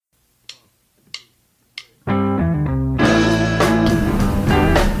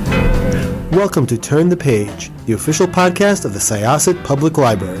welcome to Turn the Page, the official podcast of the Syosset Public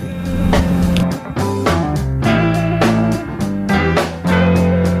Library.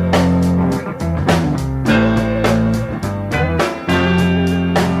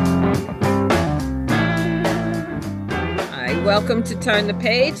 Hi, welcome to Turn the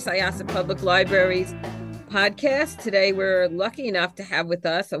Page, Syosset Public Library's podcast. Today we're lucky enough to have with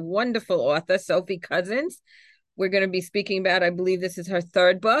us a wonderful author, Sophie Cousins. We're going to be speaking about, I believe this is her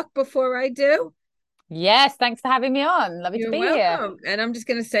third book, Before I Do. Yes, thanks for having me on. Lovely to be welcome. here. And I'm just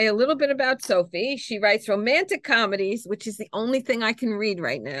going to say a little bit about Sophie. She writes romantic comedies, which is the only thing I can read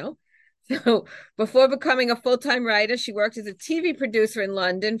right now. So before becoming a full-time writer, she worked as a TV producer in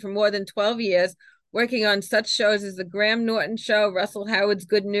London for more than 12 years, working on such shows as The Graham Norton Show, Russell Howard's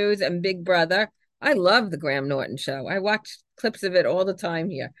Good News, and Big Brother. I love The Graham Norton Show. I watch clips of it all the time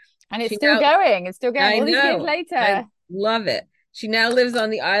here. And it's still going. It's still going all these years later. I love it. She now lives on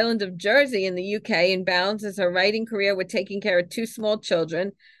the island of Jersey in the UK and balances her writing career with taking care of two small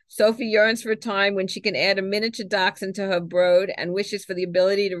children. Sophie yearns for a time when she can add a miniature dachshund to her brood and wishes for the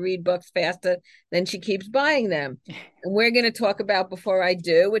ability to read books faster than she keeps buying them. And we're going to talk about Before I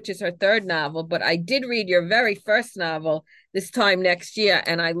Do, which is her third novel. But I did read your very first novel this time next year,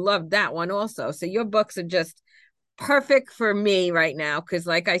 and I loved that one also. So your books are just perfect for me right now because,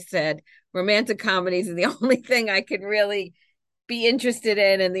 like I said, romantic comedies are the only thing I could really be interested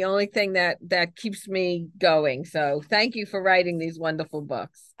in and the only thing that keeps me going. So thank you for writing these wonderful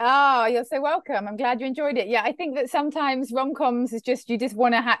books. Oh, you're so welcome. I'm glad you enjoyed it. Yeah, I think that sometimes rom-coms is just, you just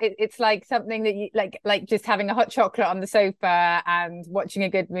want to have it's like something that you like just having a hot chocolate on the sofa and watching a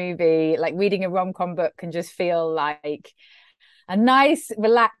good movie. Like reading a rom-com book can just feel like a nice,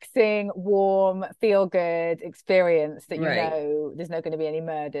 relaxing, warm, feel-good experience that you know there's not going to be any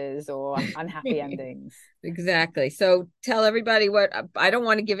murders or unhappy endings. Exactly. So tell everybody what, I don't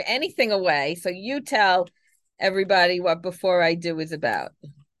want to give anything away. So you tell everybody what Before I Do is about.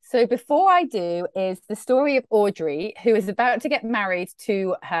 So Before I Do is the story of Audrey, who is about to get married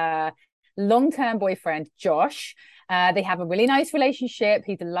to her long-term boyfriend, Josh. They have a really nice relationship.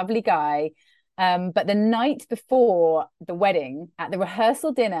 He's a lovely guy. But the night before the wedding, at the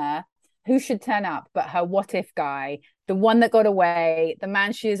rehearsal dinner, who should turn up but her what if guy, the one that got away, the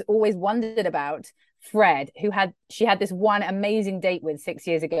man she has always wondered about, Fred, she had this one amazing date with 6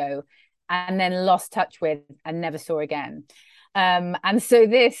 years ago and then lost touch with and never saw again. And so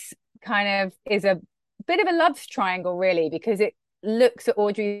this kind of is a bit of a love triangle, really, because it looks at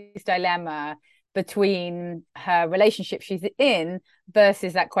Audrey's dilemma between her relationship she's in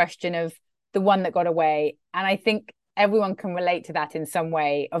versus that question of the one that got away. And I think everyone can relate to that in some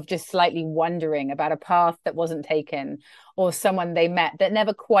way, of just slightly wondering about a path that wasn't taken or someone they met that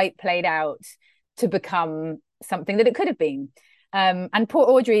never quite played out to become something that it could have been. And poor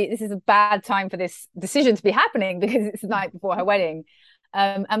Audrey, this is a bad time for this decision to be happening because it's the night before her wedding.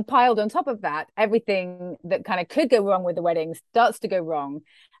 And piled on top of that, everything that kind of could go wrong with the wedding starts to go wrong.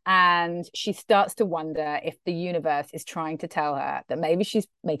 And she starts to wonder if the universe is trying to tell her that maybe she's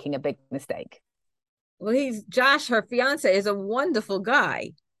making a big mistake. Well, Josh, her fiance, is a wonderful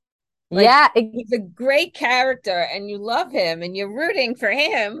guy. He's a great character and you love him and you're rooting for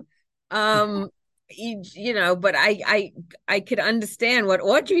him. But I could understand what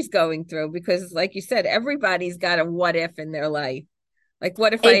Audrey's going through because, like you said, everybody's got a what if in their life. Like,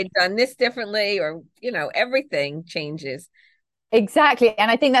 what if I had done this differently? Or, everything changes. Exactly.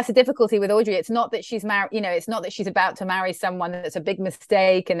 And I think that's the difficulty with Audrey. It's not that she's married, it's not that she's about to marry someone that's a big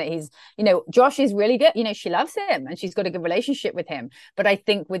mistake and that he's, Josh is really good. She loves him and she's got a good relationship with him. But I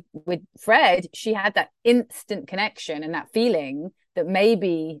think with Fred, she had that instant connection and that feeling that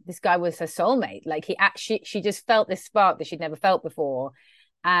maybe this guy was her soulmate. Like she just felt this spark that she'd never felt before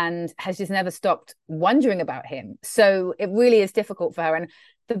and has just never stopped wondering about him. So it really is difficult for her. And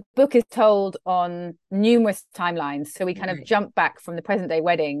the book is told on numerous timelines. So we kind of jump back from the present day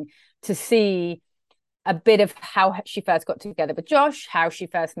wedding to see a bit of how she first got together with Josh, how she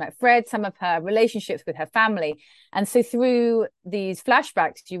first met Fred, some of her relationships with her family. And so through these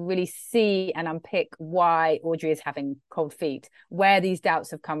flashbacks, you really see and unpick why Audrey is having cold feet, where these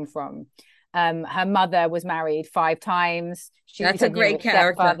doubts have come from. Her mother was married 5 times. That's a great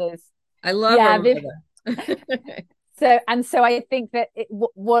character. I love her mother. So I think that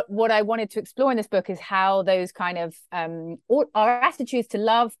what I wanted to explore in this book is how those kind of our attitudes to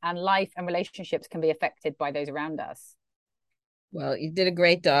love and life and relationships can be affected by those around us. Well, you did a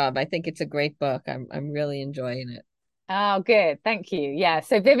great job. I think it's a great book. I'm really enjoying it. Oh, good. Thank you. Yeah.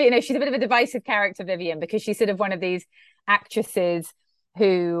 So Vivian, she's a bit of a divisive character, Vivian, because she's sort of one of these actresses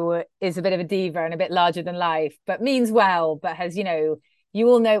who is a bit of a diva and a bit larger than life, but means well, but has, we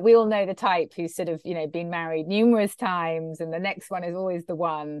all know the type who's sort of, been married numerous times and the next one is always the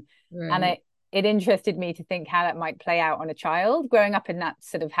one. And Right. it interested me to think how that might play out on a child growing up in that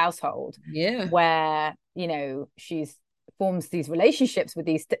sort of household Yeah. where, she's forms these relationships with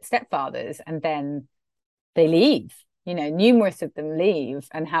these stepfathers and then they leave, numerous of them leave,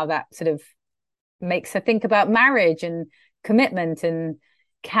 and how that sort of makes her think about marriage and commitment and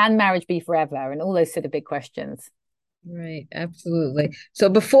can marriage be forever and all those sort of big questions. Right. Absolutely. So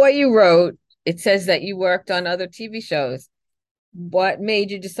before you wrote, it says that you worked on other TV shows. What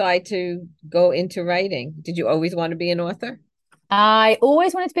made you decide to go into writing? Did you always want to be an author? I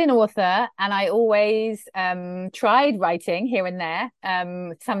always wanted to be an author and I always tried writing here and there,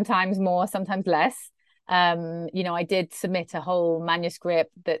 sometimes more, sometimes less. I did submit a whole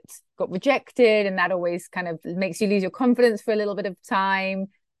manuscript that got rejected, and that always kind of makes you lose your confidence for a little bit of time.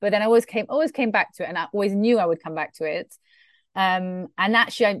 But then I always came back to it, and I always knew I would come back to it. And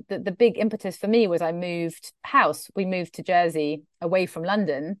actually, the big impetus for me was I moved house. We moved to Jersey away from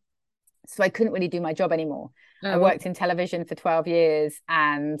London, so I couldn't really do my job anymore. I Oh, worked in television for 12 years,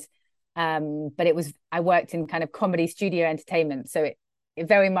 and but I worked in kind of comedy studio entertainment, so it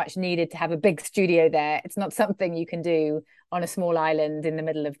very much needed to have a big studio there. It's not something you can do on a small island in the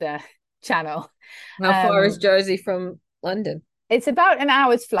middle of the channel. how far is Um, Jersey from London? it's about an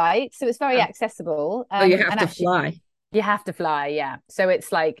hour's flight, so it's very Oh, accessible. oh, you have And to actually, fly. you have to fly, yeah. So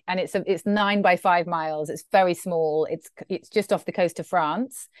it's like, and it's 9 by 5 miles. It's very small. It's just off the coast of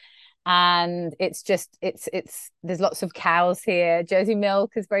France, and it's there's lots of cows here. Jersey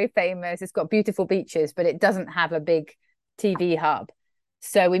milk is very famous. It's got beautiful beaches, but it doesn't have a big TV hub.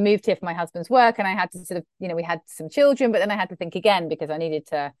 So we moved here for my husband's work, and I had to sort of, we had some children, but then I had to think again because I needed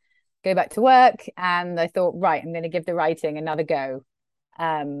to go back to work, and I thought, right, I'm going to give the writing another go.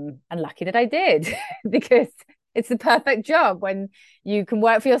 And lucky that I did, because it's the perfect job when you can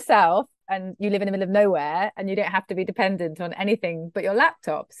work for yourself and you live in the middle of nowhere and you don't have to be dependent on anything but your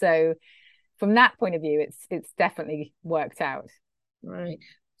laptop. So from that point of view, it's definitely worked out. Right.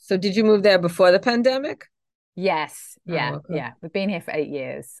 So did you move there before the pandemic? Yes, Oh, yeah, okay. yeah. We've been here for 8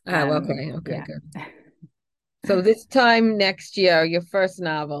 years. Oh, okay. Okay, Yeah. good. So this time next year, your first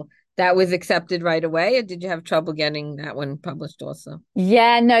novel, that was accepted right away, or did you have trouble getting that one published also?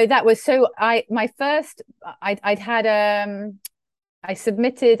 Yeah, no, that was so my first I'd had I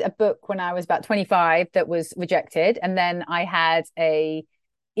submitted a book when I was about 25 that was rejected, and then I had a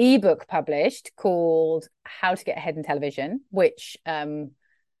ebook published called How to Get Ahead in Television, which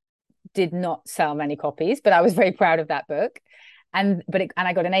did not sell many copies, but I was very proud of that book. And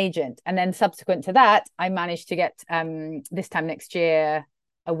I got an agent, and then subsequent to that, I managed to get This Time Next Year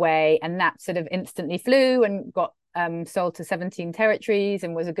away, and that sort of instantly flew and got sold to 17 territories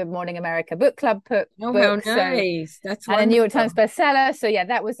and was a Good Morning America book club Oh, how book. So nice. That's and a New York Times wonderful. bestseller. So yeah,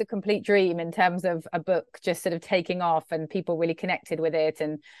 that was a complete dream in terms of a book just sort of taking off and people really connected with it.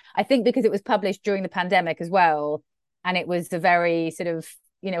 And I think because it was published during the pandemic as well, and it was a very sort of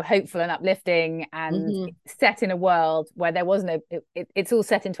hopeful and uplifting and Hmm. set in a world where there was no it's all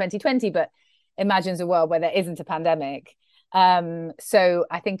set in 2020, but imagines a world where there isn't a pandemic. So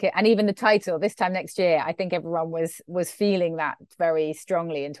I think and even the title, This Time Next Year, I think everyone was feeling that very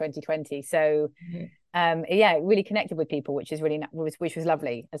strongly in 2020. So yeah, it really connected with people, which is really which was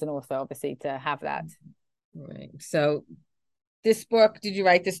lovely as an author, obviously, to have that. Right. So this book, did you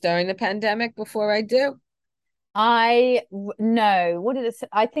write this during the pandemic before I do? I no, what did it say?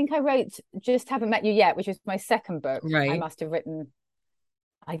 I think I wrote Just Haven't Met You Yet, which was my second book. I Right. must have written.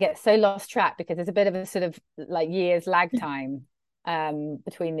 I get so lost track because there's a bit of a sort of like years lag time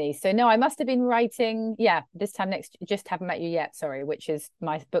between these. So no, I must have been writing, yeah, This Time Next, Just Haven't Met You Yet, sorry, which is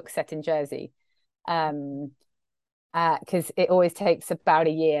my book set in Jersey. Um because it always takes about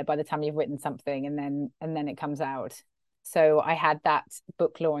a year by the time you've written something, and then it comes out. So I had that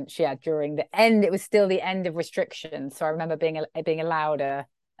book launch, yeah, during the end. It was still the end of restrictions, so I remember being allowed a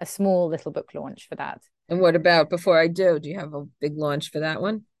small little book launch for that. And what about before I do? Do you have a big launch for that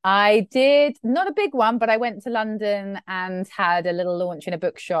one? I did not a big one, but I went to London and had a little launch in a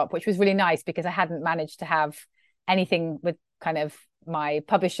bookshop, which was really nice because I hadn't managed to have anything with kind of my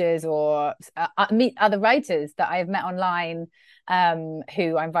publishers or meet other writers that I've met online,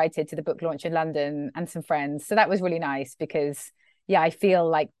 who I invited to the book launch in London, and some friends. So that was really nice because yeah, I feel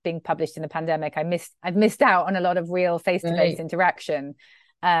like being published in the pandemic, I've missed out on a lot of real face-to-face Right. interaction.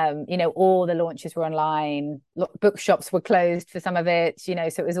 All the launches were online, bookshops were closed for some of it, so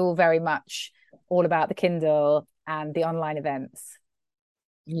it was all very much all about the Kindle and the online events.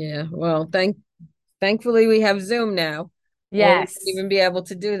 Yeah. Well, thankfully we have Zoom now, or we wouldn't Yes, even be able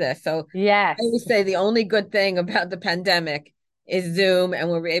to do this. So I yes, always say the only good thing about the pandemic is Zoom, and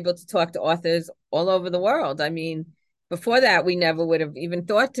we're able to talk to authors all over the world. I mean, before that, we never would have even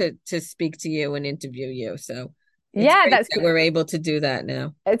thought to speak to you and interview you. So it's Yeah, great that's that we're able to do that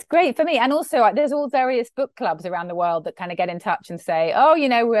now. it's great for me. And also, there's all various book clubs around the world that kind of get in touch and say, oh,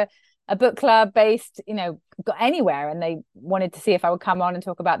 we're a book club based, anywhere. And they wanted to see if I would come on and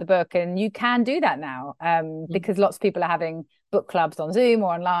talk about the book. And you can do that now because lots of people are having book clubs on Zoom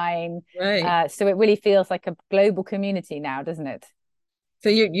or online. Right. So it really feels like a global community now, doesn't it? So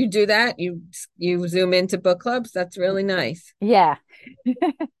you do that? You Zoom into book clubs? That's really nice. Yeah.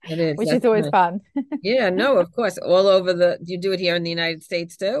 It is. Which is That's always nice. fun. Yeah, no, of course. All over do you do it here in the United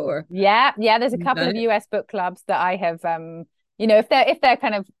States too, or Yeah, there's a you've couple done of it? US book clubs that I have if they're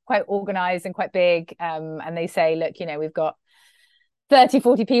kind of quite organized and quite big and they say, look, we've got 30,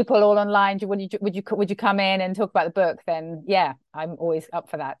 40 people all online. Would you come in and talk about the book? Then yeah, I'm always up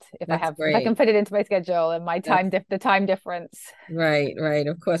for that. That's If I can great. fit it into my schedule and my That's the time difference. right, right.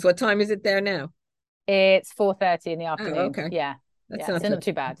 Of course. What time is it there now? It's 4:30 in the Oh, afternoon. okay. Yeah. That's Yeah. not So so not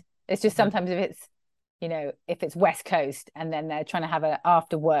too bad. It's just bad. sometimes if it's West Coast and then they're trying to have an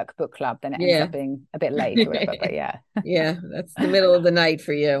after work book club, then it ends Yeah. up being a bit late or whatever. But yeah. Yeah, that's the middle of the night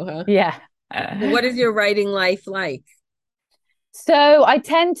for you, huh? Yeah. Well, what is your writing life like? So I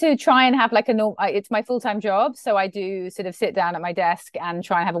tend to try and have like it's my full-time job. So I do sort of sit down at my desk and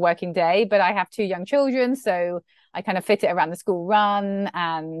try and have a working day, but I have two young children. So I kind of fit it around the school run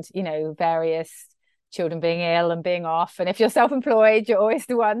and, various children being ill and being off. And if you're self-employed, you're always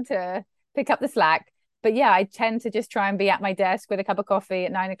the one to pick up the slack. But yeah, I tend to just try and be at my desk with a cup of coffee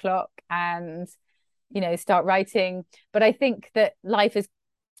at 9 o'clock and, start writing. But I think that life is,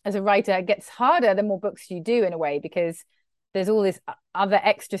 as a writer, gets harder the more books you do in a way, because there's all this other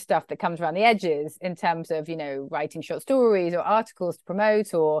extra stuff that comes around the edges in terms of writing short stories or articles to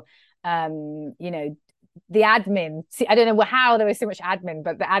promote or the admin. See, I don't know how there is so much admin,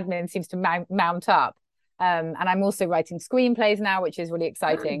 but the admin seems to mount up. And I'm also writing screenplays now, which is really Oh,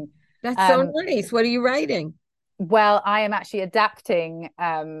 exciting. that's so um, nice. What are you writing? well, I am actually adapting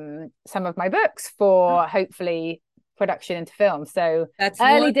some of my books for hopefully production into film. So That's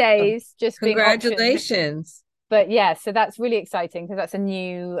early wonderful. days, just being optioned. Congratulations. But yeah, so that's really exciting because that's a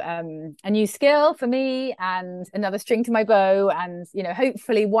new skill for me and another string to my bow. And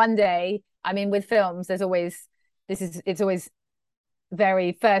hopefully one day, I mean, with films, it's always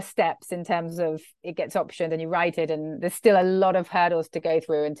very first steps in terms of it gets optioned and you write it, and there's still a lot of hurdles to go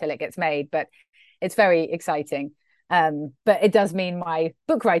through until it gets made. But it's very exciting. But it does mean my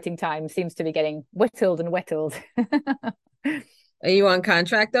book writing time seems to be getting whittled and whittled. Are you on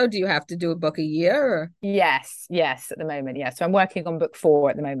contract though? Do you have to do a book a year or? Yes, at the moment. Yeah. So I'm working on book 4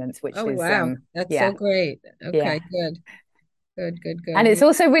 at the moment, which Oh, is wow. That's so yeah, great. yeah. Okay, good. Good, good, And good. it's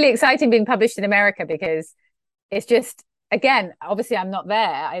also really exciting being published in America because it's just, again, obviously I'm not there.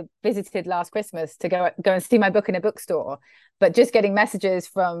 I visited last Christmas to go and see my book in a bookstore, but just getting messages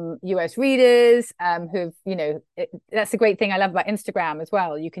from US readers who've, that's the great thing I love about Instagram as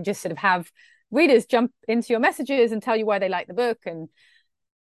well. You can just sort of have readers jump into your messages and tell you why they like the book and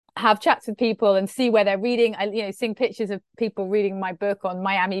have chats with people and see where they're reading. Seeing pictures of people reading my book on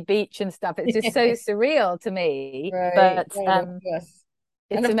Miami Beach and stuff. It's just so surreal to me. Right, But right, of course.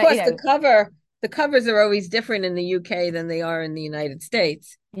 And it's of course the covers are always different in the UK than they are in the United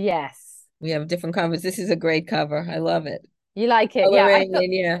States. yes, We have different covers. This is a great cover. I love it. you like it. Yeah, Coloring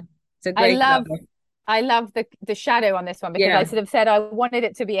and yeah, it's a I great love cover. I love the shadow on this one because I Yeah, sort of said I wanted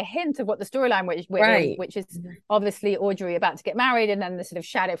it to be a hint of what the storyline which we're in, right. which is obviously Audrey about to get married, and then the sort of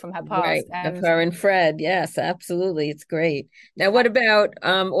shadow from her Right. past. Of And her and Fred. Yes, absolutely. It's great. Now, what about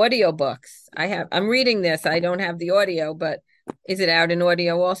audiobooks? I'm reading this. I don't have the audio, but is it out in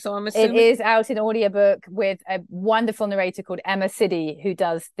audio also, I'm it assuming? is out in audiobook with a wonderful narrator called Emma Siddy, who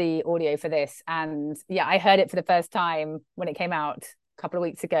does the audio for this. And yeah, I heard it for the first time when it came out a couple of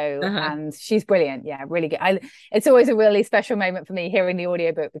weeks ago, Uh-huh. and she's brilliant. Yeah, really good. It's always a really special moment for me hearing the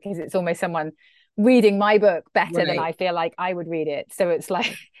audiobook because it's almost someone reading my book better than Right. I feel like I would read it. So it's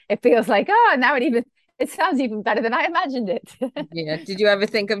like it feels like, oh, now it sounds even better than I imagined it. Yeah. Did you ever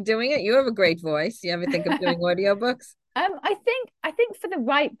think of doing it? You have a great voice. You ever think of doing audiobooks? I think for the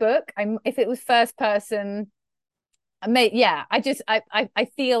right book, if it was first person, yeah, I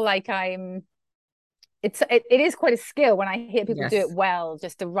feel like it is quite a skill when I hear people do it Yes. well,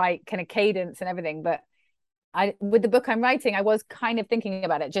 just the right kind of cadence and everything. But with the book I'm writing, I was kind of thinking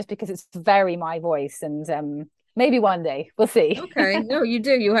about it just because it's very my voice, and maybe one day we'll see. Okay. No, you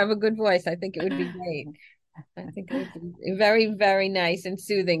do. You have a good voice. I think it would be great. I think it would be very, very nice and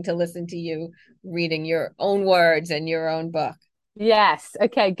soothing to listen to you reading your own words and your own book. Yes.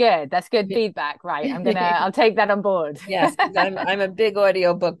 Okay, good. That's good feedback. Right. I'll take that on board. Yes, because I'm a big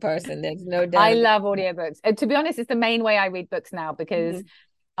audiobook person. There's no doubt I about love audiobooks. To be honest, it's the main way I read books now because it.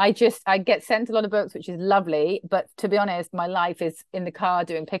 I get sent a lot of books, which is lovely. But to be honest, my life is in the car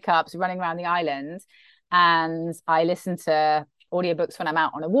doing pickups, running around the island, and I listen to audiobooks when I'm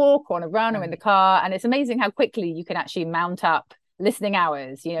out on a walk or on a run or in the Right. car. And it's amazing how quickly you can actually mount up listening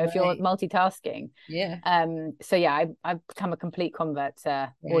hours, if you're Right. multitasking. Yeah. So yeah, I've become a complete convert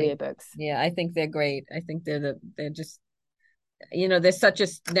to Right. audiobooks. Yeah, I think they're great. I think they're just, they're such a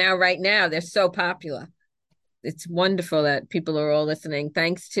now right now they're so popular. It's wonderful that people are all listening.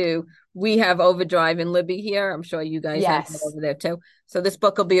 Thanks to we have Overdrive and Libby here. I'm sure you guys have that Yes. over there too. So this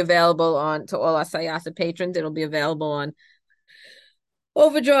book will be available on to all our Sayasa patrons. It'll be available on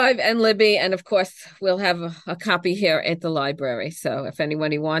Overdrive and Libby, and of course we'll have a copy here at the library. So if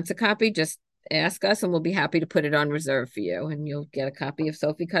anybody wants a copy, just ask us and we'll be happy to put it on reserve for you. And you'll get a copy of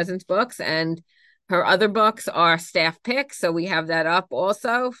Sophie Cousins' books, and her other books are staff picks. So we have that up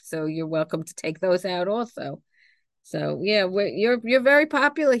also. So you're welcome to take those out also. So yeah, you're very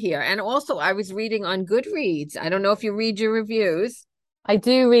popular here. And also I was reading on Goodreads. I don't know if you read your reviews. I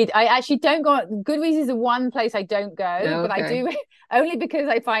do read. I actually don't go. Goodreads is the one place I don't go, No, but I okay. do only because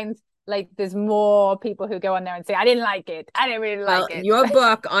I find like there's more people who go on there and say, I didn't like it. I didn't really Well, like it. your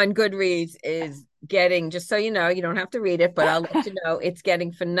book on Goodreads is getting, just so you know, you don't have to read it, but I'll let you know it's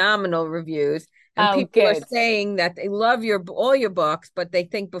getting phenomenal reviews. And Oh, people are good. saying that they love all your books, but they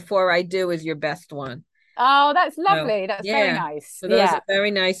think Before I Do is your best one. Oh, that's So lovely. That's very yeah. nice. So those are Yeah. very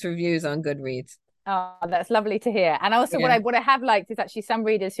nice reviews on Goodreads. Oh, that's lovely to hear. And also Yeah. what I have liked is actually some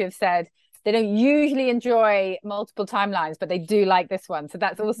readers who have said they don't usually enjoy multiple timelines, but they do like this one. So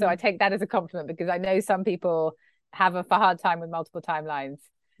that's also, I Mhm. take that as a compliment because I know some people have a hard time with multiple timelines.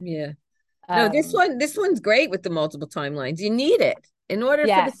 Yeah. No, this Um, one, this one's great with the multiple timelines. You need it. In order for the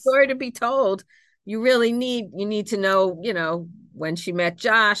yes. story to be told, you need to know, when she met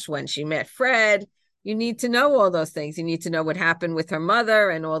Josh, when she met Fred. You need to know all those things. You need to know what happened with her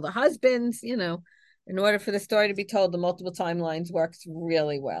mother and all the husbands, in order for the story to be told, the multiple timelines works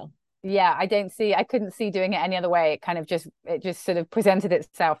really well. Yeah, I couldn't see doing it any other way. It just sort of presented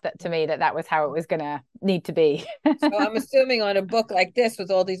itself that to me that was how it was gonna need to be. So I'm assuming on a book like this with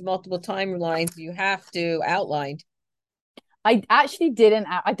all these multiple timelines, you have to outline. I actually didn't.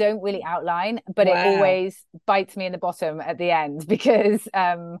 I don't really outline, but it Wow. always bites me in the bottom at the end because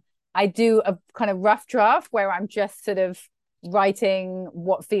I do a kind of rough draft where I'm just sort of writing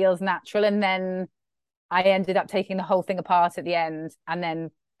what feels natural, and then I ended up taking the whole thing apart at the end, and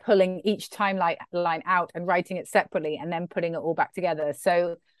then pulling each timeline line out and writing it separately, and then putting it all back together.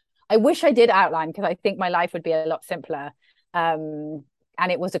 So I wish I did outline because I think my life would be a lot simpler. Um,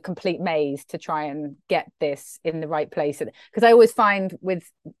 and it was a complete maze to try and get this in the right place. Because I always find with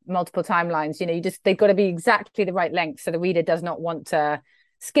multiple timelines, they've got to be exactly the right length. So the reader does not want to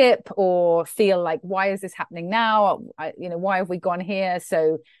skip or feel like, why is this happening now? Why have we gone here?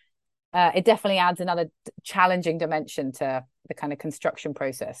 So it definitely adds another challenging dimension to the kind of construction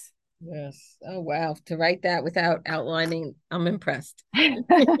process. Yes. Oh, wow. To write that without outlining, I'm impressed.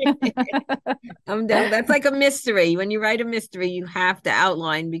 That's like a mystery. When you write a mystery, you have to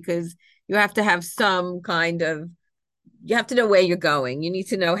outline because you have to have some kind of, you have to know where you're going. You need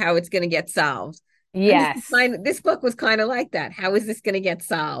to know how it's going to get solved. And Yes. this book was kind of like that. How is this going to get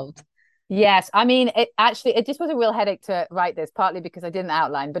solved? Yes, I mean, it just was a real headache to write this, partly because I didn't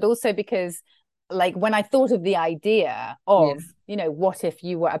outline, but also because, like, when I thought of the idea Yeah. of, what if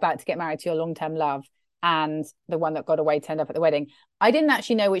you were about to get married to your long-term love and the one that got away turned up at the wedding, I didn't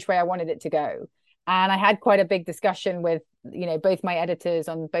actually know which way I wanted it to go. And I had quite a big discussion with, both my editors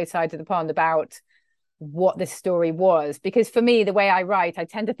on both sides of the pond about what this story was. Because for me, the way I write, I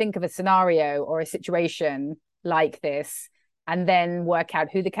tend to think of a scenario or a situation like this and then work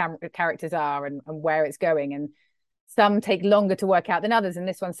out who the characters are and where it's going. And some take longer to work out than others. And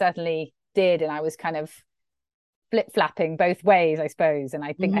this one certainly did. And I was kind of flip flapping both ways, I suppose. And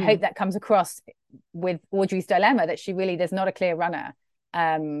I hope Hmm. that comes across with Audrey's dilemma that there's not a clear runner.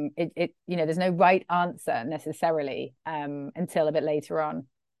 There's no right answer necessarily until a bit later on.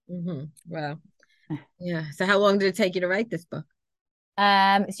 Hmm. Wow. Yeah. So how long did it take you to write this book?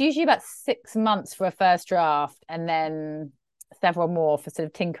 It's usually about 6 months for a first draft, and then several more for sort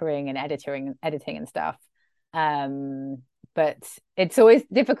of tinkering and editing and stuff. Um, but it's always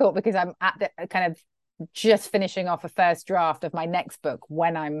difficult because I'm at the kind of just finishing off a first draft of my next book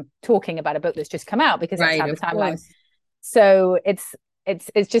when I'm talking about a book that's just come out because that's Right, how the of timeline. course. So it's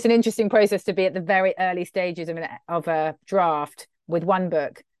just an interesting process to be at the very early stages of a draft with one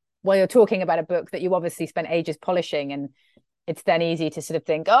book while you're talking about a book that you obviously spent ages polishing, and it's then easy to sort of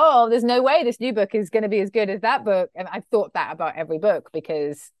think, oh, there's no way this new book is going to be as good as that book. And I've thought that about every book,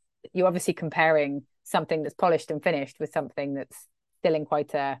 because you're obviously comparing something that's polished and finished with something that's still in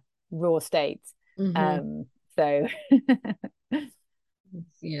quite a raw state. So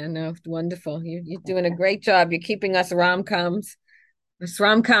yeah, no, wonderful. You're doing a great job. You're keeping us rom-com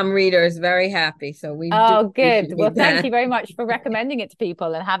readers very happy. So we do oh, good. Well, appreciate thank that. you very much for recommending it to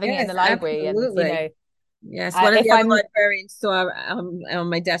people and having it in Yes, the library. And absolutely. Yes, one of if the other I'm librarians saw on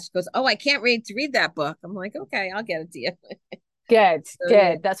my desk, goes, "Oh, I can't read that book." I'm like, "Okay, I'll get it to you." good, So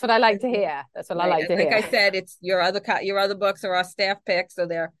yeah, good. That's what I like to hear. That's what I right. like And to like hear. I said, it's your other books are our staff picks, so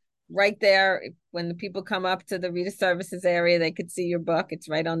they're right there. When the people come up to the reader services area, they could see your book. It's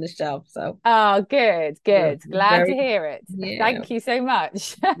right on the shelf. So Oh, good, you're good. Glad to very, hear it. yeah, Thank you so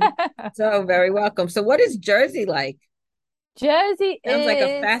much. so very welcome. So what is Jersey like? Jersey Sounds like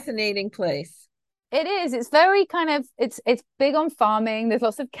a is fascinating place. It is. It's very kind of it's big on farming. There's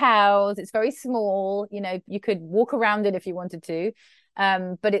lots of cows. It's very small. You know, you could walk around it if you wanted to.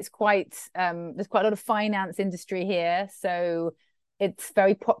 But it's quite there's quite a lot of finance industry here. So it's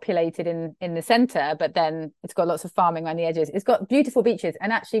very populated in the center, but then it's got lots of farming around the edges. It's got beautiful beaches.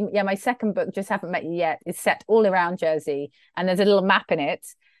 And actually, yeah, my second book, Just Haven't Met You Yet, is set all around Jersey, and there's a little map in it.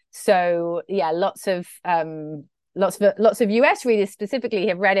 So yeah, lots of US readers specifically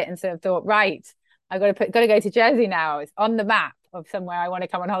have read it and sort of thought, right, I got to go to Jersey now. It's on the map of somewhere I want to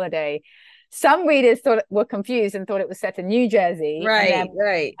come on holiday. Some readers were confused and thought it was set in New Jersey. Right,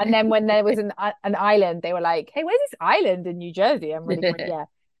 right. And then when there was an island, they were like, "Hey, where's this island in New Jersey?" I'm really going, yeah.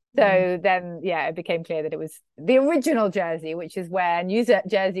 So then, yeah, it became clear that it was the original Jersey, which is where New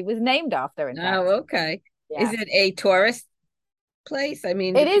Jersey was named after. In fact, Oh, okay. Is yeah. it a tourist place? I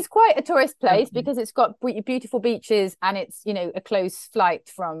mean, It is quite a tourist place okay. because it's got beautiful beaches, and it's, you know, a close flight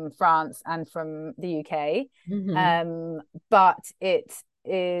from France and from the UK. But it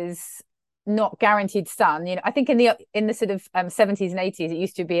is not guaranteed sun. You know, I think in the sort of 70s and 80s, it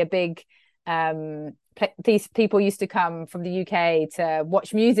used to be a big these people used to come from the UK to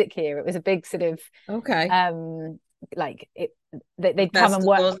watch music here. It was a big sort of Okay. like it they'd come and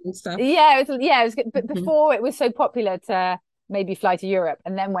work And stuff. yeah, it was good. But before it was so popular to maybe fly to Europe,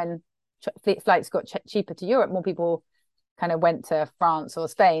 and then when flights got cheaper to Europe, more people kind of went to France or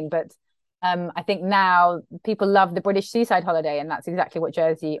Spain. But I think now people love the British seaside holiday, and that's exactly what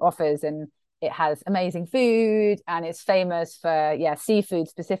Jersey offers. And it has amazing food, and it's famous for seafood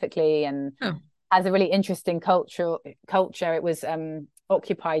specifically, and has a really interesting culture. It was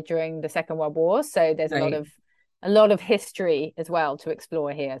occupied during the Second World War, so there's a lot of history as well to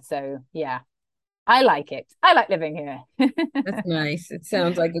explore here. So yeah, I like it. I like living here. That's nice. It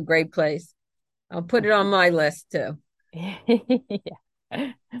sounds like a great place. I'll put it on my list too. Yeah.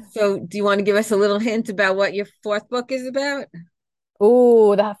 So, do you want to give us a little hint about what your fourth book is about?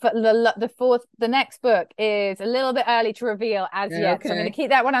 Oh, the next book is a little bit early to reveal as yet. So I'm going to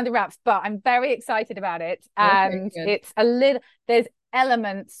keep that one under wraps, but I'm very excited about it. And it's there's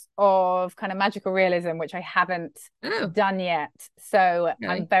elements of kind of magical realism, which I haven't done yet. So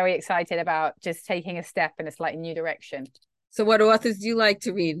I'm very excited about just taking a step in a slightly new direction. So what authors do you like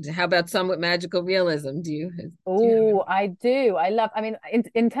to read? How about some with magical realism? I do. I love, I mean,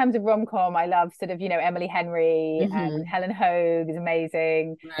 in terms of rom-com, I love sort of, you know, Emily Henry and Helen Hogue is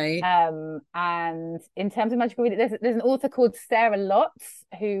amazing. Right. And in terms of magical reading, there's an author called Sarah Lotz,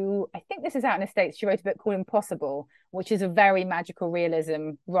 who I think this is out in the States. She wrote a book called Impossible, which is a very magical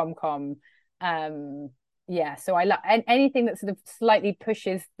realism rom-com. So I love anything that sort of slightly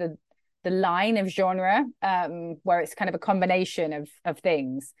pushes the line of genre, where it's kind of a combination of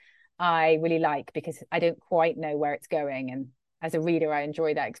things, I really like, because I don't quite know where it's going, and as a reader I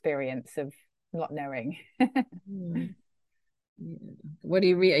enjoy that experience of not knowing. What are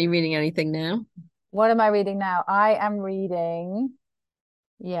you reading? Are you reading anything now? What am I reading now? I've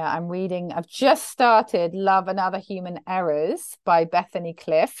just started Love and Other Human Errors by Bethany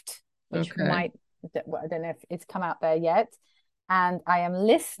Clift, which I don't know if it's come out there yet. And I am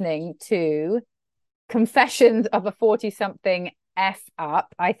listening to Confessions of a 40-something F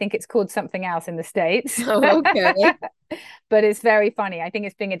up. I think it's called something else in the States. But it's very funny. I think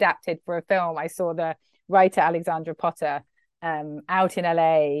it's being adapted for a film. I saw the writer Alexandra Potter out in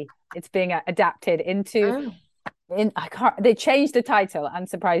LA. It's being adapted into they changed the title,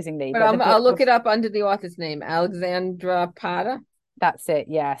 unsurprisingly. But I'll look it up under the author's name, Alexandra Potter. That's it,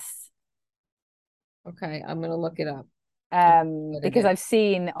 yes. Okay, I'm gonna look it up. Because I've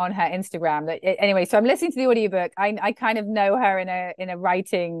seen on her Instagram that anyway, so I'm listening to the audiobook. I kind of know her in a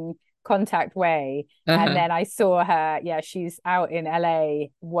writing contact way. And then I saw her, she's out in LA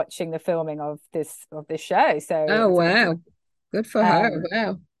watching the filming of this show. So wow. Good for her.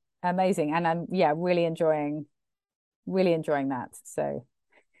 Wow. Amazing. And I'm really enjoying that. So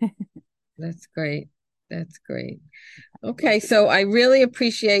That's great. That's great. Okay, so I really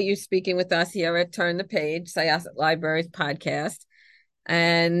appreciate you speaking with us here at Turn the Page, Syosset Libraries podcast.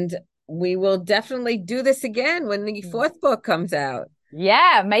 And we will definitely do this again when the fourth book comes out.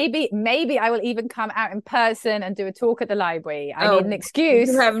 Yeah, maybe I will even come out in person and do a talk at the library. I need an excuse.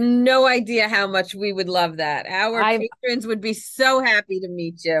 You have no idea how much we would love that. Our patrons would be so happy to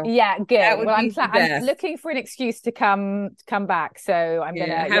meet you. Yeah, good. Well, I'm looking for an excuse to come back. So I'm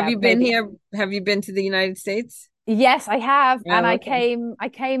gonna. Have you been here? Have you been to the United States? Yes, I have. And I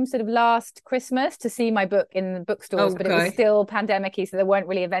came sort of last Christmas to see my book in the bookstores, but it was still pandemic-y, so there weren't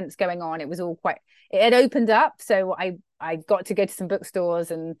really events going on. It was all it had opened up, so I got to go to some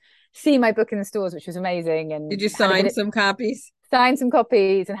bookstores and see my book in the stores, which was amazing. And did you sign some copies? Signed some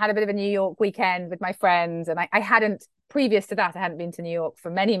copies and had a bit of a New York weekend with my friends. And I hadn't, previous to that, I hadn't been to New York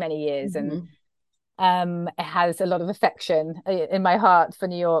for many, many years. And it has a lot of affection in my heart for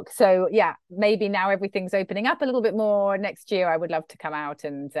New York. So yeah, maybe now everything's opening up a little bit more next year. I would love to come out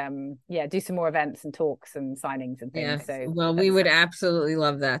and do some more events and talks and signings and things. Yes. So we would absolutely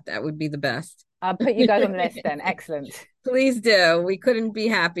love that. That would be the best. I'll put you guys on the list then. Excellent. Please do. We couldn't be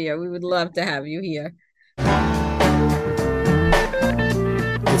happier. We would love to have you here.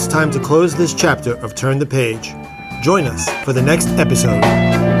 It's time to close this chapter of Turn the Page. Join us for the next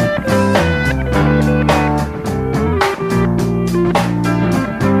episode.